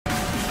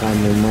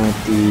Kamu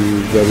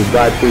mati jadi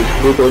batu,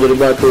 itu jadi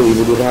batu,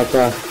 ibu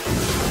durhaka.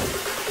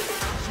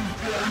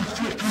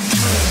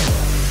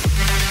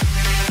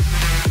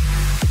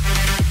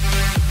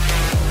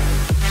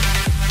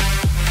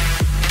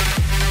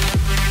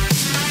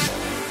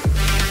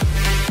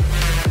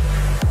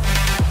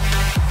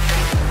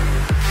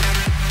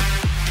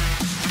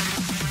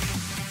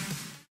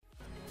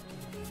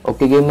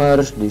 Oke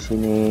gamers, di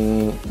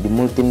sini di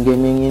Multin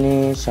Gaming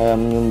ini saya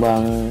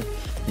menyumbang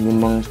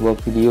sebuah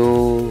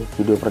video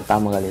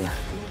pertama kali ya.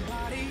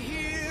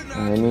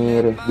 Nah,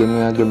 ini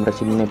gamenya game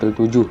Resident Evil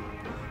 7.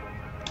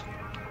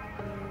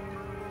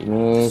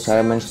 Ini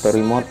saya main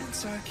story mode,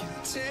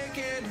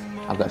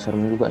 agak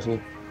serem juga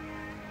sih.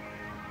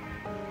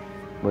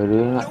 By the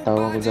way, nggak tahu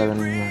aku jalan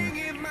gimana.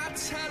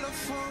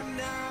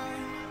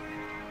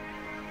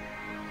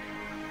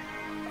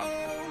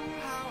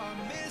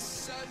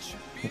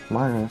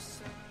 Mana?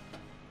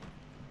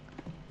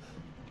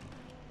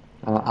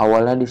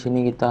 Awalnya di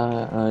sini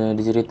kita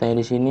diceritanya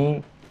di sini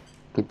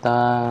kita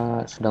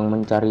sedang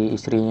mencari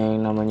istrinya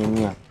yang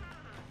namanya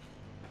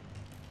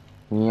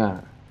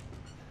Mia.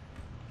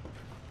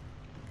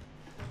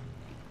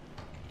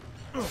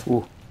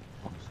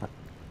 Bangsat.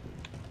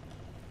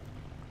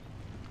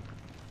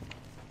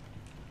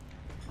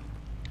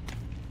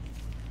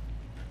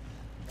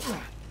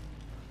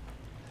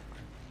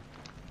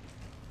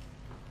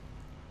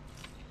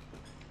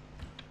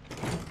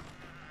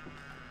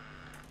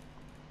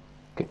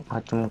 Kayak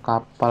macam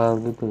kapal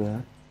gitu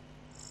ya.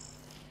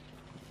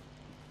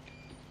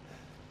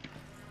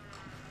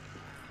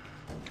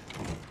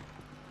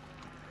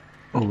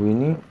 Oh,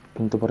 ini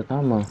pintu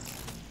pertama.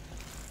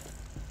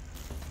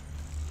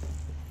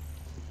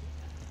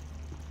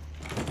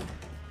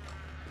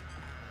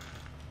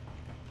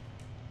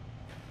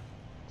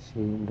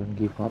 Don't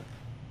give up.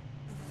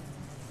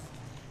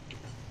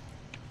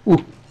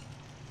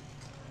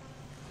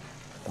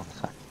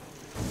 Bangsat.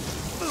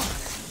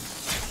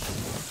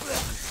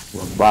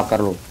 Gua bakar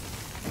lo.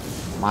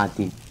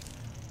 Mati.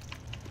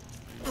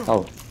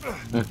 Oh.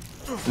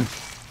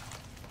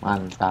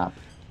 Mantap.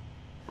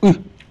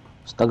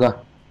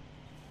 Astaga.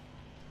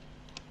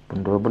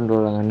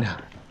 Bendol-bendol lengannya.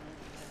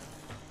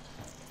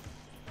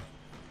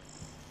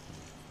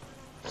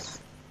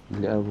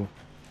 Gila aku.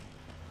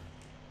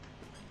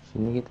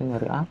 Sini kita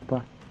nyari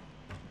apa?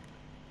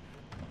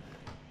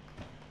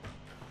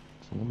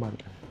 Sini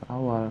balik ke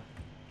awal.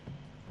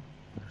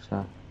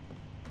 Bisa.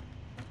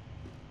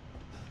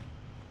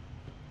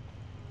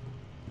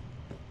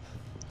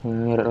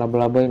 Nyari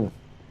laba-laba ini.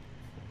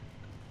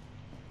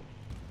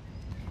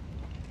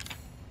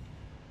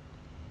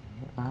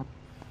 Ini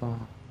apa?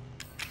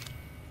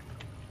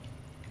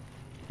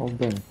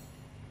 Obeng.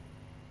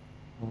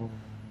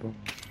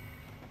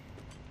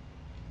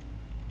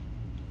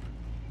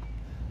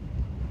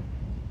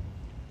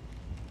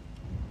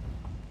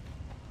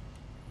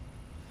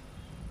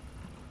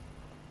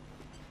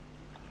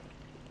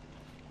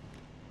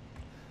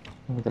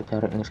 Kita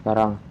cari ini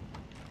sekarang.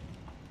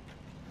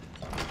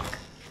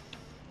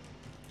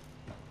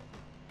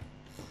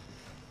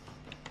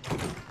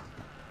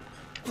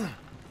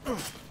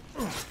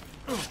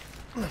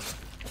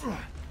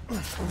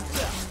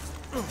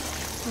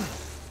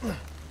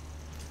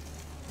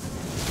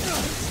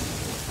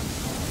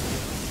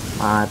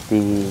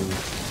 Mati.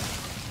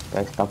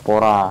 Pesta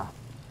pora.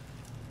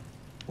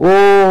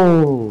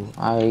 Oh,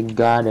 I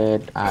got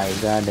it,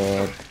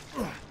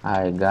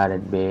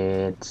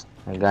 bitch.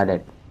 I got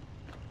it.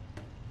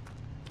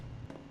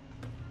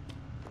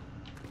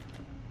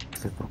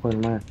 Silver coin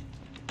mana?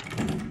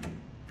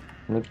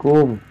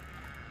 Assalamualaikum.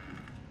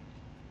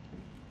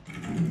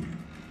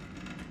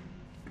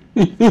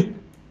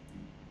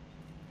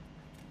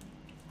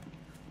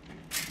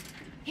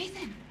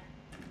 Ethan.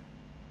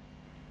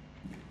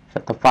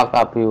 Shut the fuck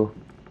up, you.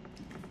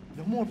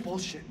 No more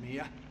bullshit,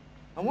 Mia.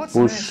 I want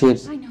some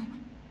Bullshit. answers.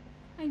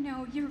 I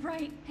know, you're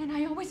right, and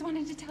I always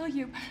wanted to tell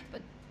you,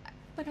 but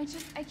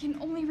I can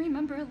only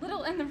remember a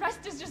little, and the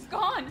rest is just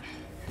gone.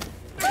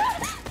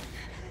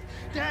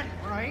 Daddy,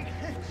 right?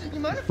 You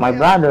might have My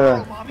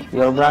brother,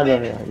 your brother.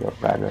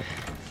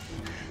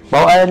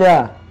 Bawa aja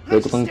dia.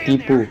 Dia tukang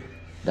tipu.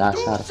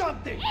 Dasar. Do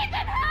something.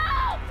 Ethan,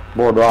 help!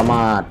 Bodoh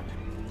amat.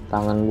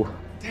 Tangan gua.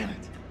 Damn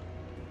it.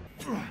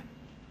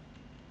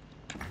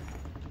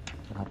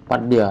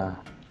 Dapat dia.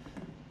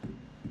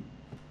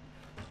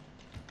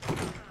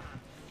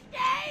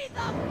 Stay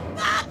the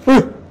fuck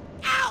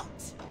out!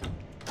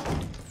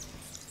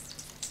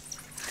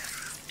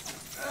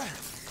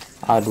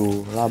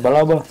 Aduh,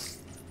 laba-laba.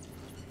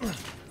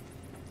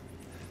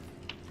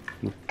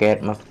 You get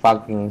my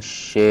fucking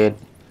shit.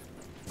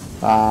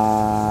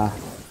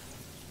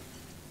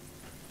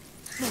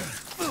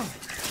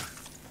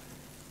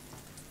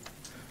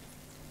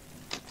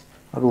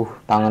 Aduh,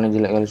 tangannya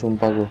jelek kali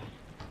sumpah gua.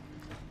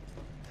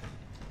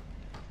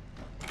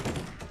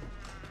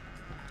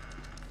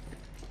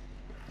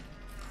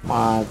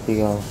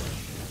 Mati kau.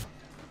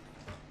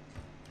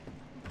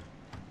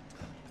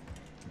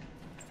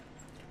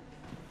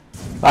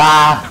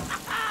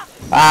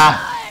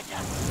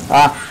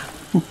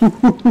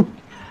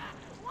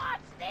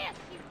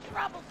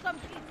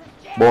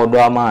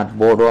 Bodo amat,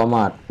 bodo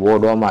amat,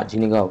 bodo amat.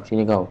 Sini kau,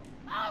 sini kau,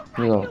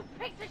 sini kau,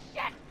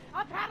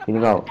 sini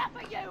kau.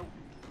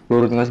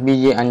 Turut ngas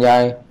biji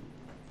anjay.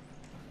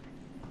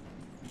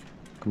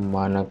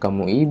 Kemana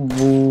kamu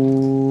ibu?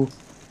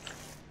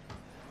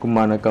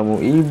 Kemana kamu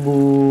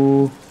ibu?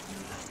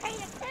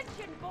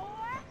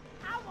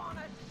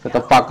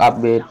 Tetap fuck up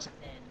bitch.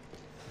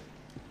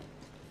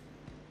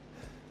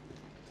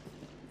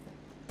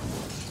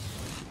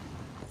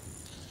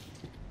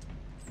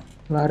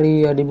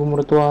 Lari ya ibu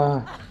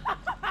mertua.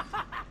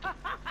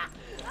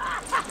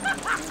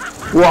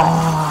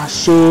 Wah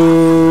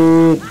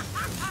shit.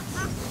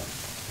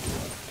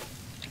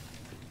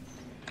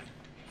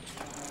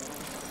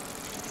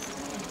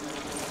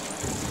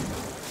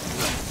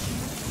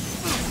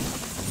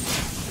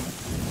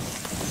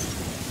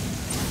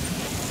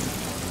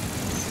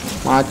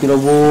 Mati lo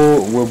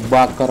bu, gue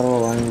bakar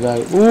lo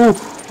anjay.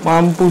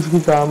 Mampus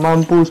kita,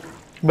 mampus.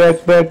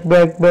 Back.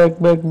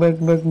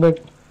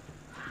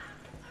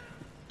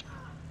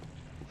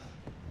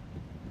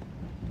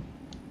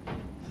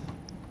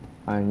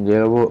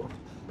 Anjay bu.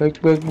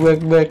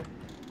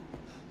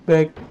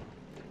 Back.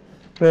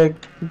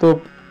 Tutup.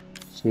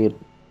 Shit.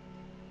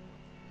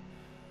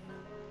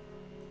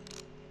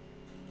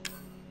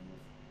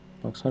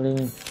 Paksa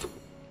ini.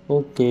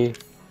 Oke.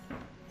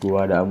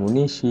 Gua ada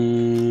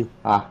amunisi.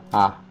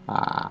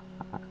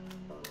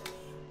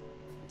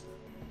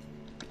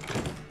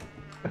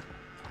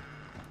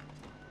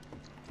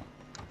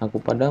 Aku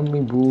padamu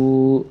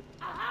ibu.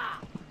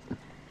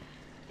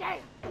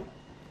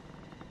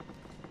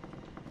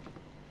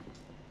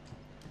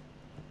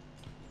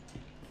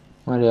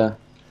 Mana dia?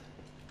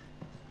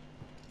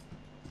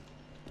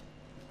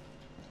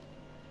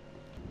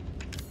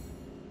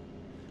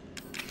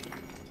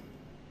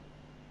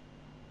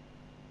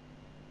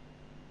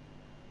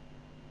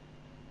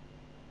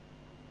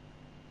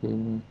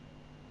 Ini.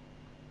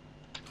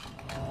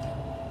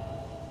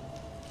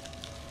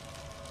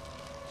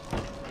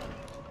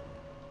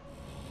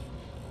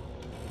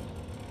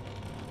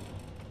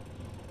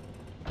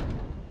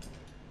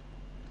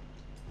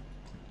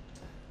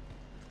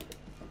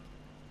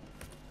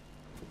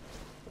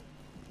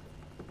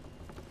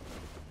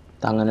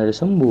 Tangan ada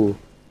sembuh.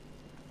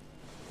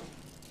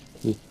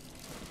 Ih.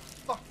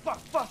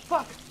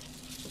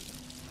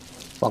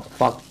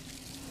 Fuck.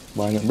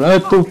 Banyak banget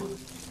tuh.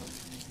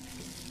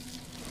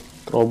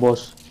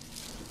 Terobos.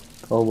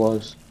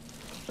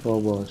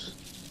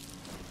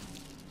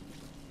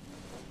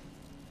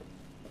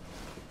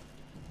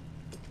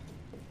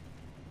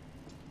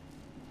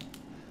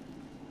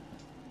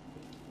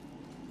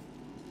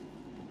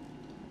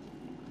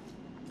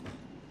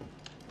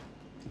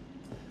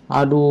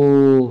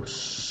 Aduh,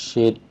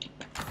 shit.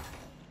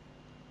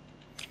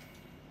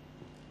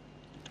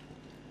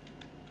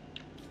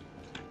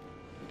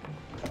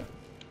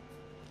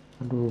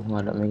 Aduh,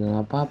 nggak ada megang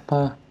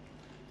apa-apa.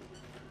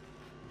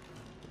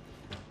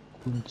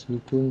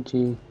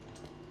 Kunci.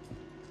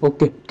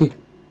 Oke.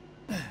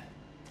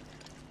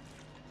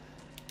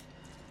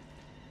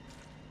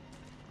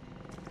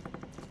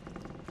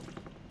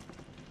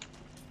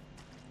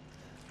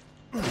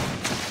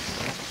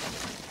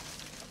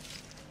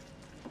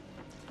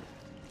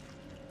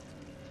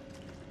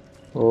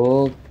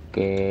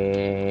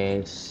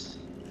 Oke.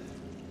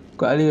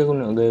 Kali aku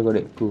nak gaya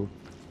kodekku.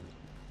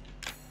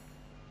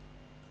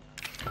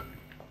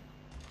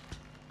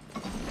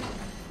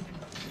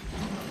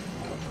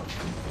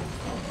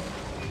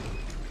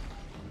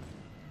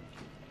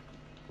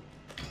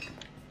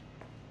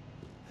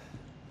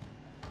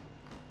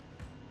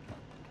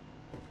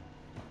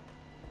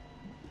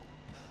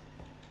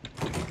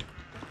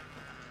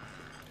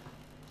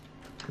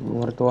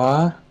 Ibu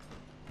mertua,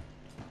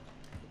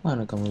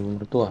 mana kamu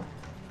ibu mertua?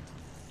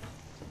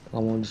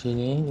 Kamu di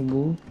sini,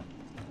 ibu?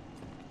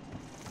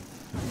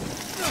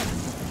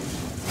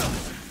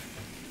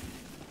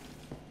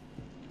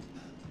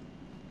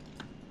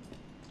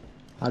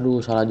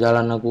 Aduh, salah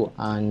jalan aku,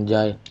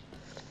 anjay.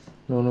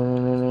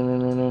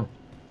 No.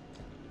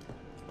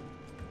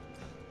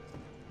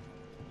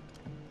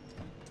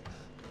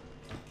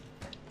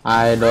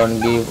 I don't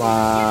give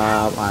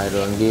up,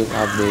 bitch.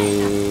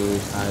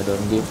 I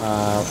don't give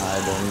up.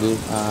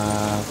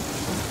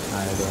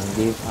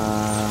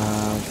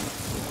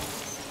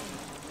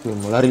 Oke,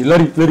 mau lari,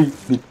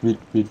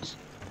 bitch.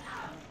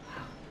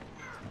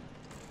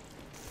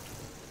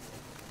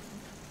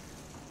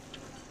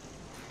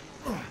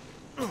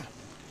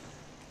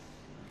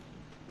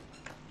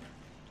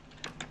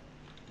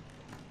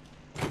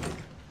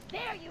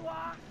 There you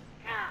are.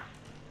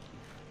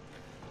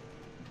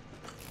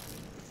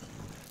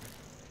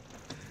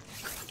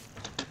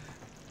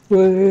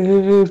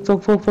 Weh,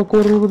 fuck,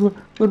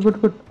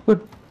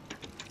 good.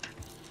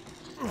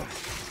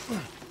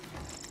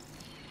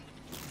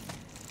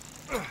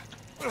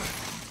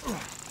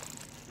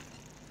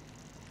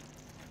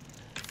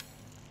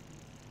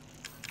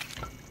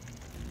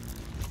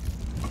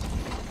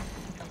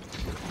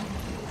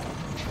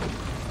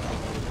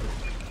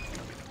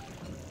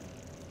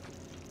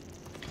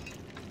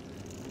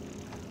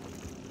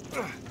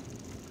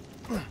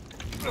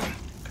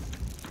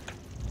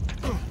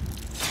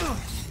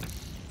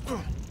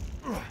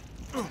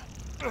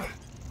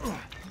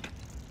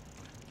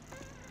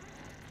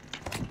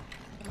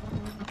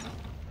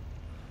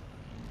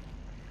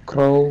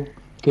 Crow.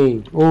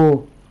 Oke.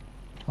 Oh,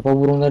 apa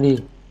burung tadi?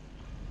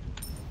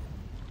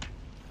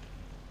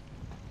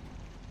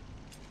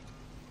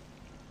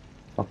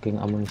 Fucking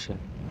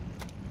ammunition.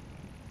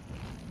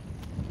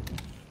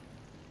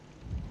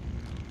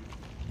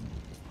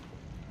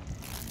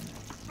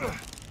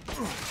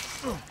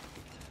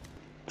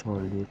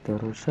 Coli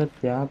terus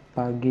setiap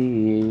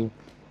pagi.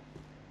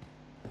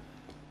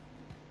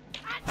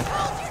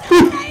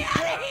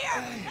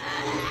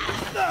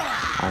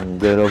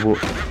 Anjir lo, Bu.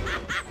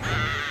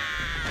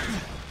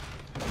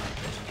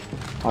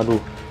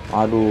 Aduh,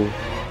 aduh,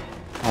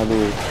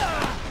 aduh,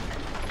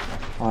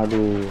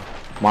 aduh.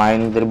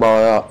 Main dari bawah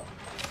ya.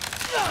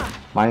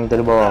 Main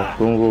dari bawah.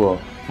 Tunggu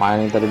kok.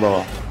 Main dari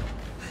bawah.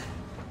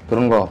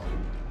 Turun kok.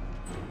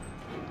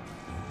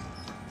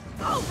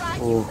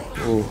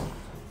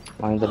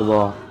 Main dari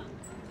bawah.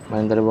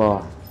 Main dari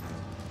bawah.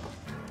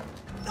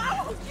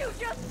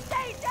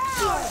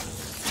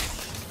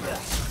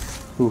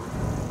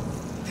 Bentar.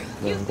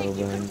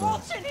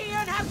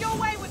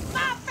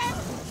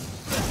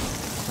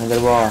 Main dari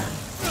bawah.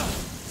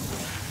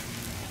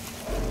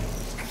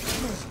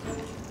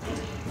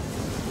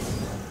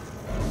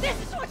 This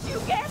is what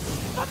you get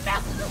for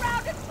messing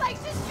around in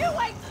places you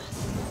ain't.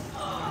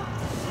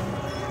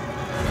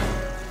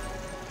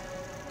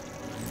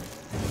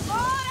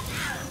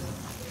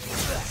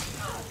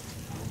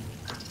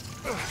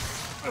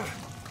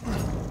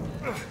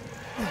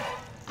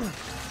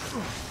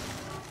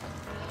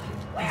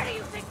 Where do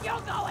you think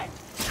you're going?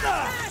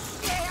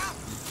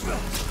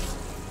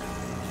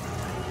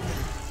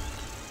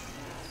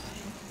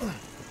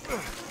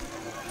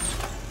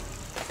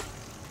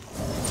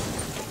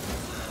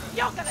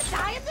 You're gonna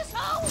die in this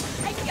hole,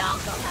 and you're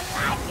gonna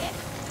like it.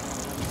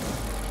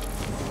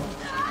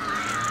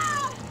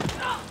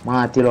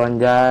 Mati lo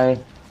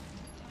anjay.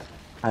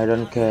 I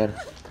don't care.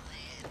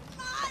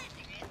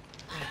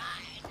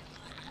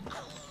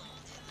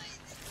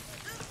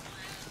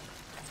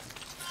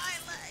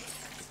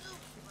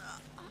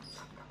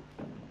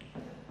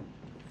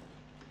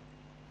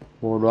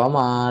 Bodoh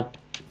amat.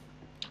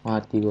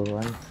 Mati gua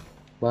kan.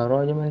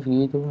 Baru aja main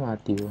segitu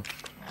mati gua.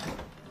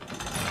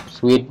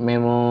 Sweet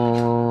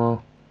memo.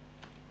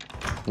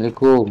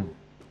 Assalamualaikum.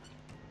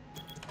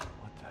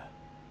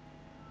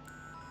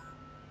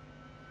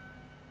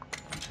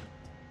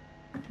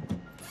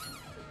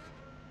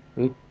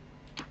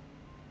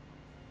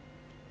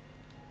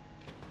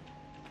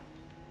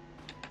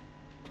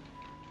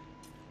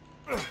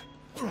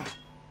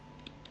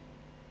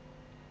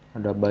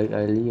 Ada bayi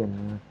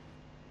alien.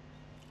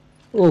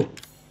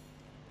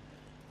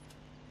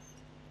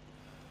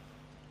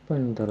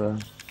 Bentar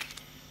lah.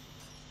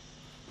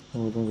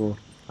 Tunggu.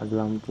 Ada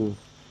lampu.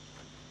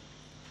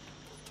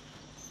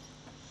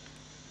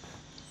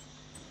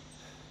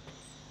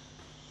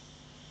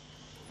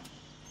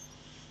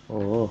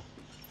 Oh.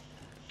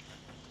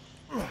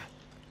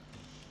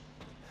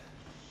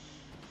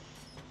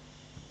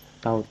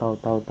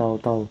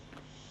 Tahu.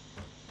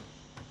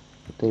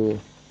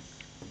 Oke.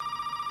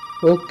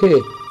 Oke,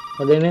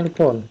 ada yang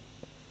nelpon.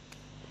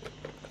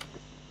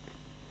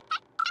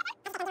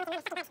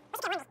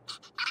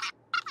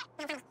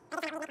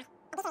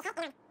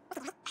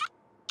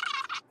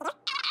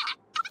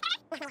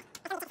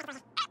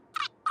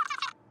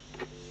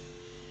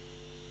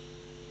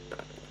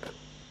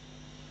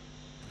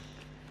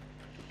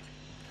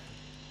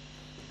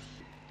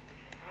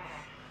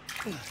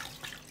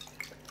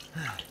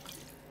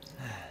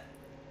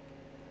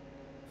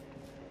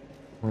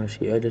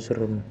 Masih ada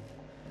serem.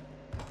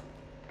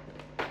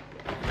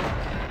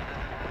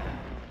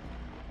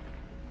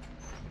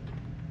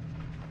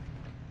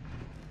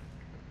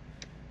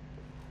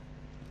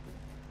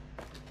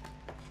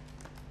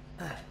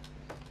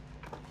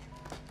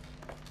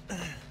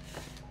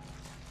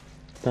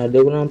 Tadi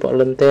aku nampak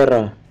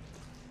lentera.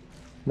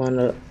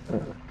 Mana?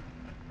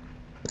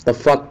 What the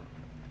fuck?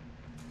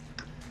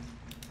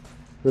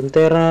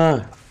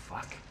 Lentera.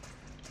 Fuck.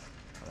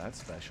 Well,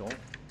 that's special.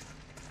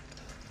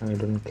 I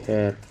don't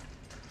care.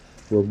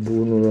 Gua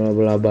bunuh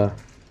laba-laba.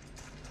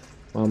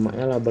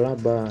 Mamanya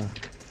laba-laba.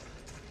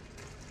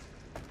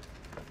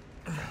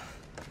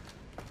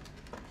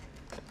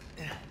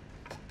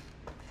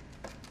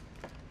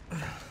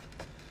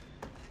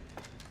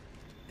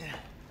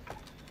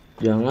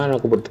 Jangan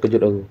aku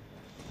terkejut aku.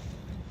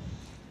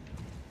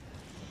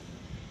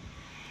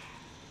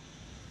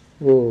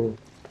 Wow.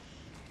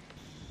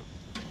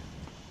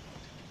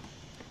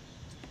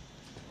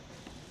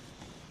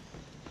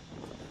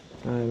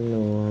 I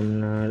know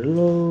I'm not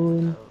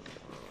alone.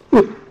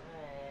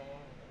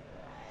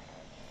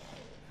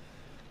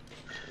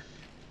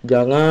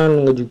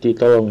 Jangan ngejuti,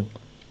 tolong.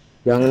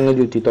 Jangan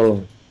ngejuti,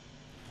 tolong.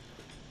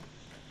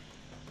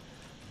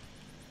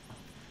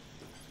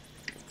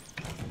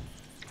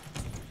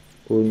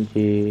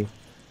 Kunci.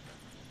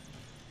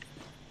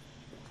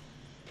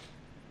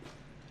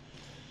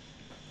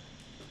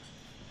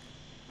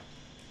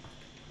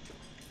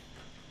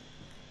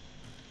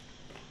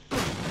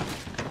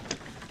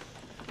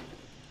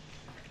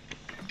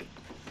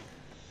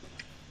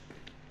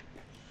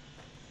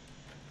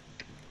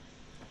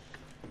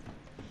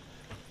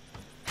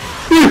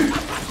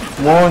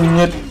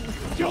 Monyet.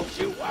 Don't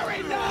you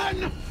worry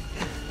none.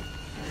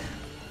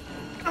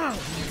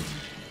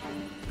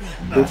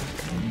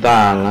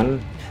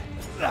 Tangan.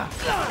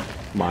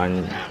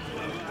 Banyak.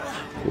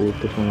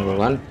 Putus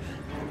kan.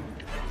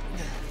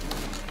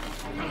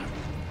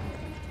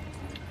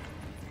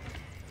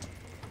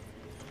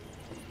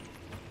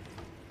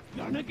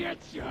 Gonna get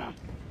ya.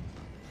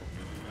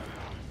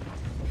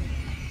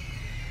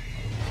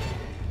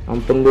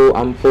 Ampun bu,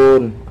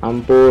 ampun,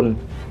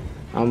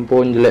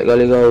 jelek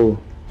kali kau.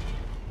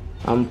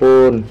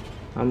 Ampun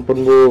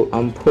bu,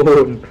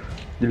 ampun,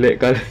 jelek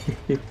kali.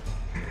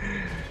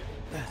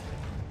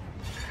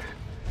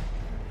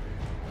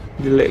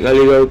 Jelek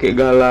kali kau kayak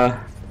galah.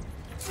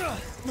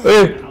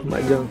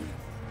 Majang.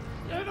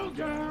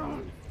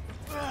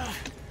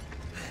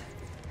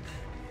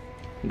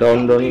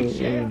 Down.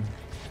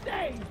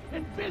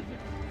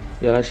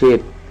 Ya sip.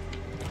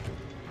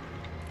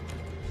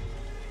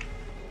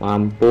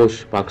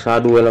 Mampus, paksa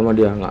duel sama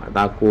dia, nggak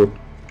takut.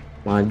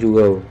 Maju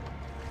kau.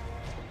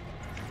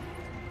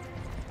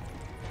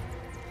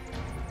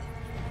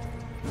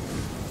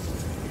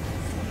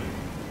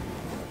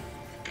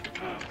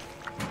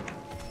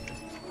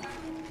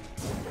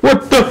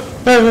 What the?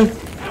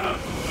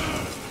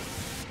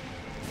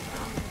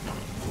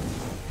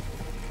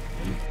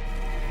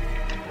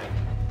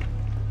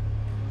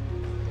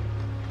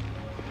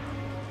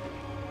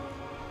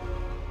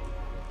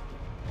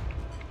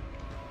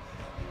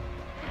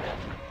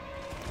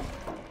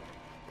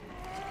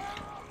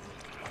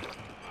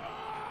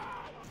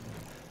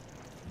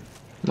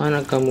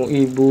 Mana kamu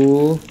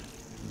ibu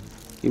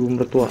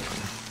mertua?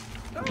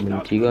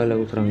 Benci kali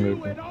aku serang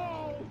gitu.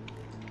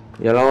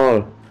 Ya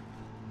lol.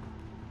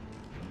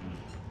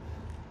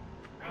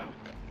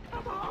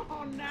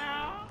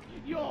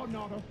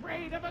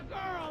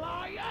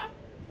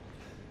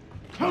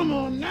 Come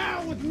on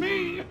now with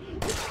me.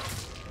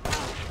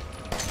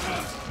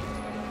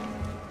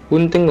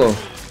 Gunting kok.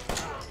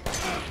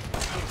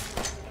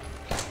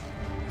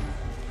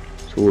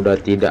 Sudah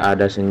tidak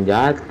ada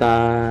senjata.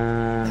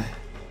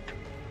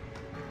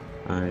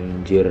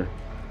 Anjir.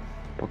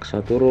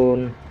 Paksa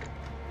turun.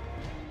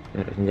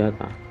 Nyari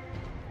senjata.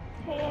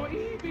 Poor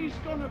Evie's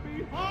gonna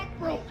be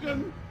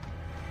heartbroken.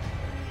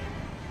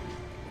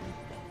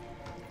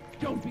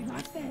 Don't be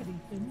like that,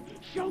 Ethan.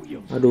 Show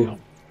yourself. Aduh.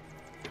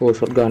 Oh,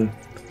 shotgun.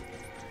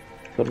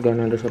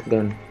 Ada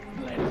shotgun.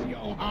 Bless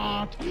your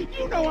heart.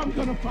 You know I'm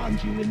gonna find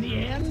you in the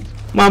end.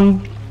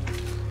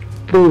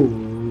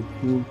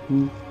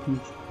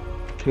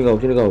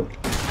 Sini kau.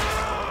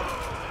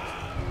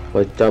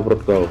 Pecah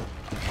perut kau.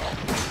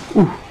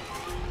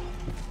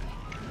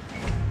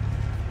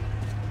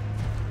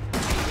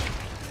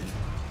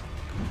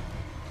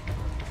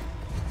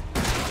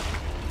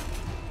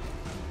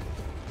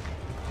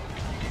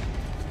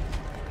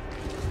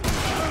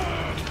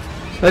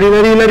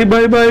 Lari,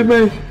 bye,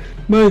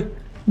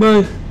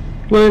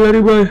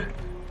 lari, bye.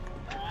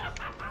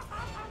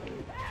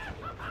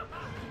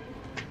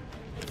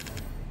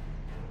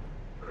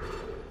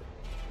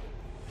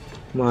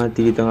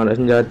 Mati kita, nggak ada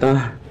senjata.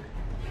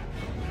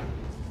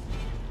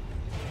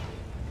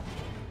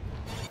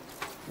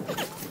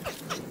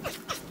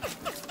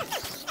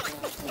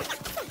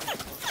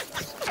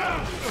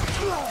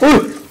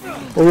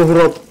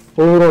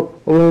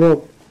 Allah,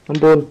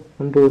 ampun.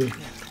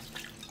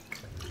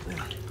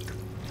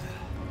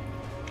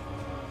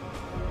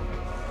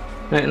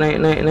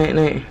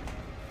 Naik.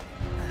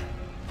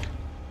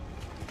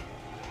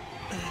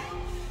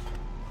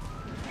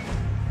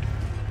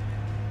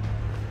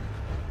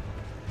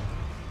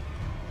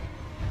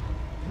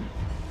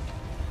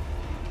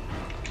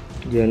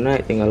 Dia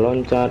naik, tinggal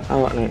loncat.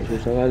 Awak naik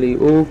susah kali.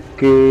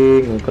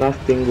 Oke,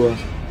 nge-crafting gua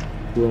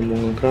mau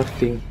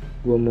nge-crafting.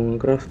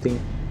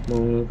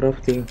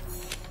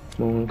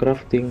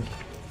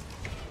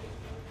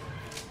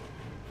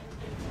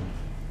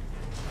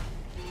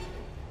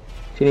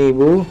 Sini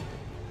ibu.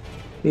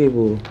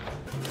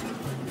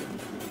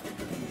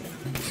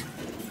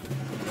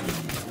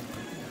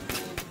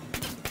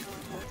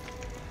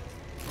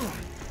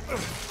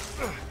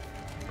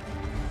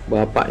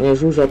 Bapaknya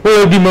susah,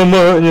 di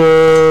mamanya.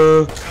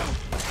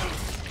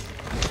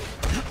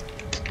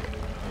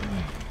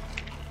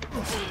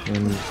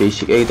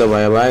 Fisik kita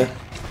bye.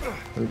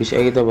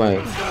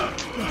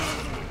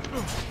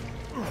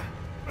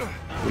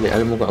 Jelek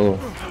ilmu kak lo,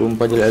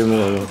 sumpah jelek ilmu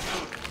kak lo.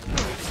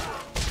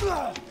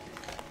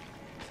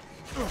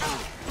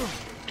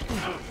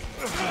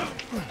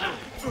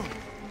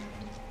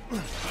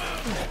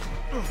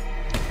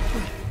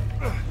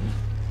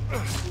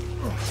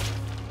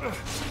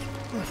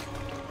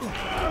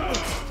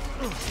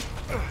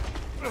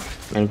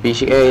 Main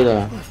fisik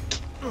kita,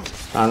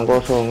 tangan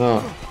kosong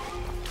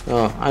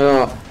yo.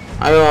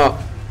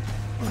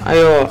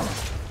 Ayo.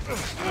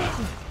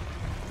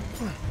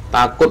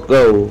 Takut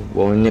kau,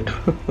 bonyet.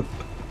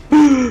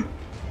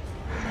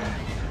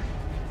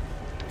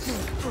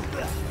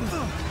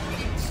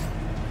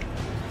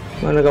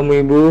 Mana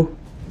kamu ibu?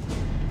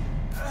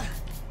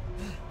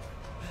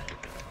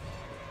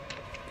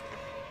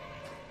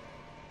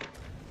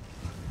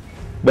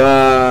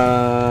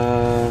 Bye.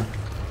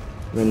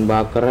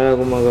 bakar ya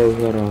aku mau kau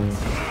sekarang.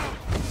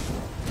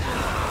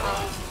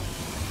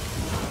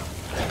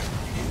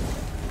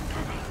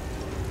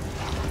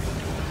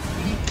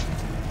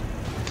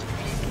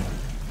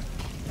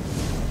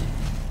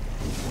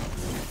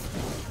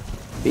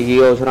 Pergi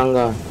kau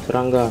serangga.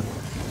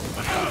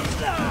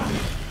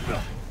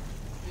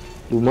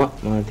 Cuma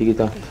mati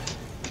kita.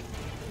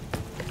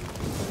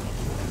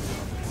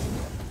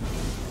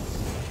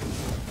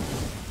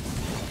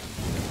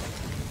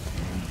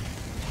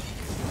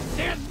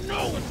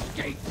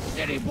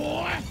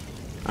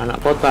 Anak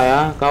kota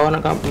ya, kau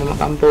anak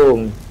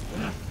kampung.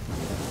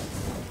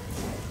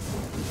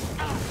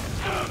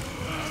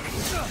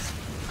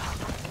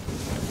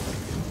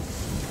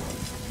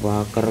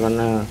 Bakar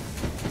karena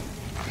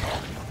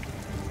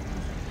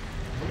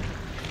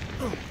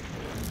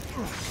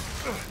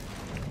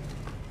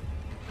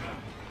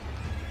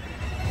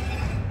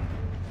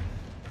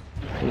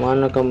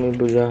mana kamu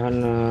ibu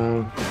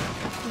jahanam?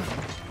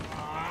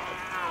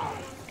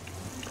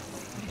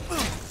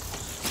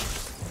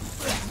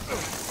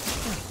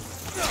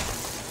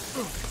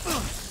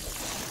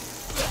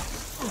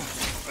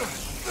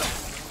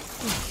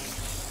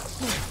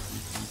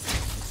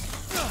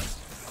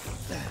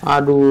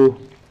 Aduh.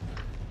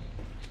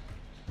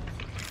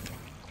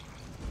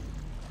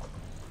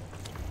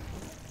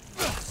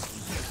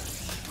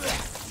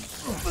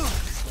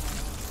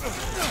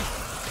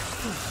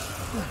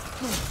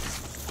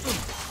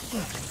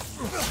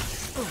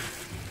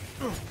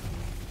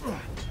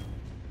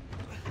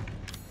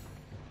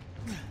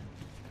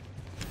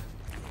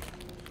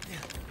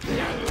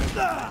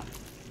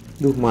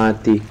 Duh,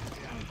 mati.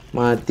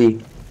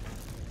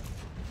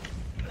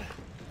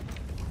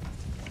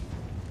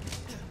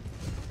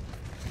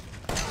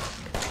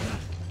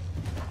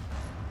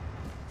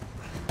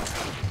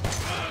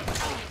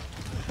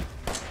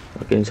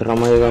 Makin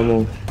seram aja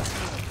kamu.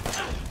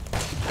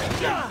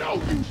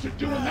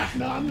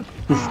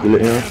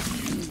 Gilanya.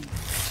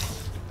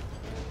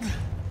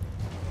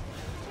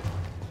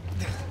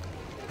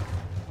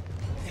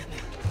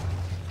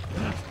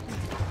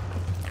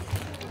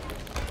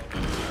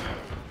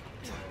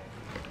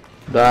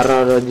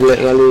 Darah udah jelek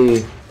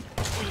kali.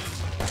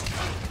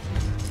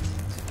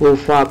 Oh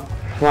fuck.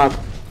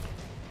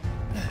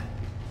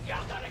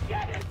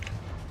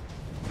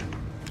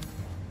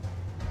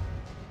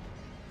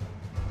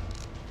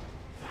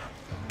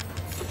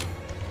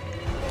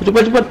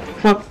 Cepat,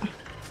 fuck.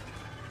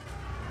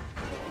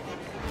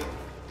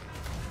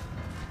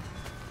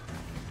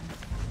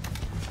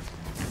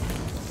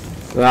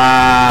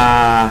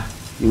 Wah,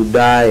 you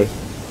die.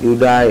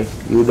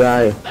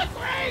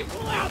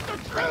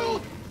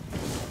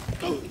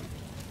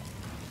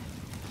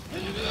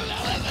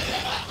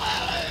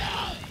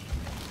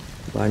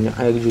 Banyak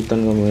air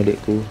kejutan kamu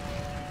adikku.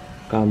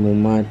 Kamu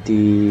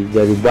mati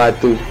jadi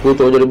batu.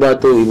 Kutuk jadi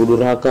batu, ibu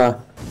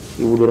durhaka.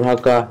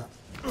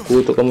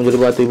 Kutuk kamu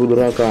jadi batu, ibu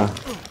durhaka.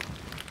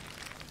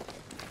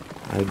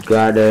 I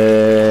got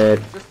it.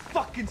 Just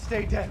fucking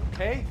stay dead,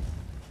 okay?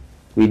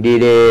 We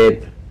did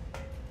it.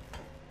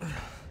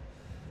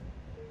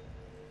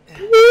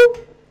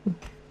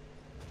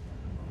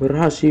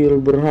 Berhasil.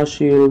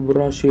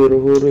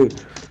 Hore.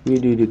 We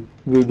did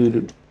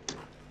it.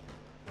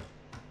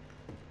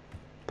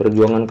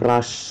 Perjuangan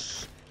keras.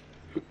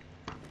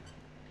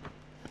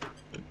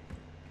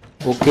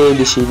 Oke,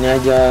 di sini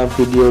aja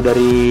video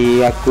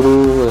dari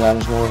aku, dan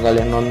semoga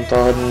kalian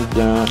nonton.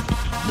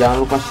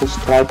 Jangan lupa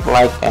subscribe,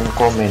 like, and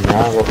comment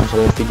ya. Kalau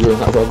misalnya video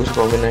nggak bagus,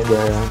 komen aja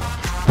ya.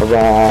 Bye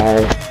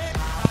bye.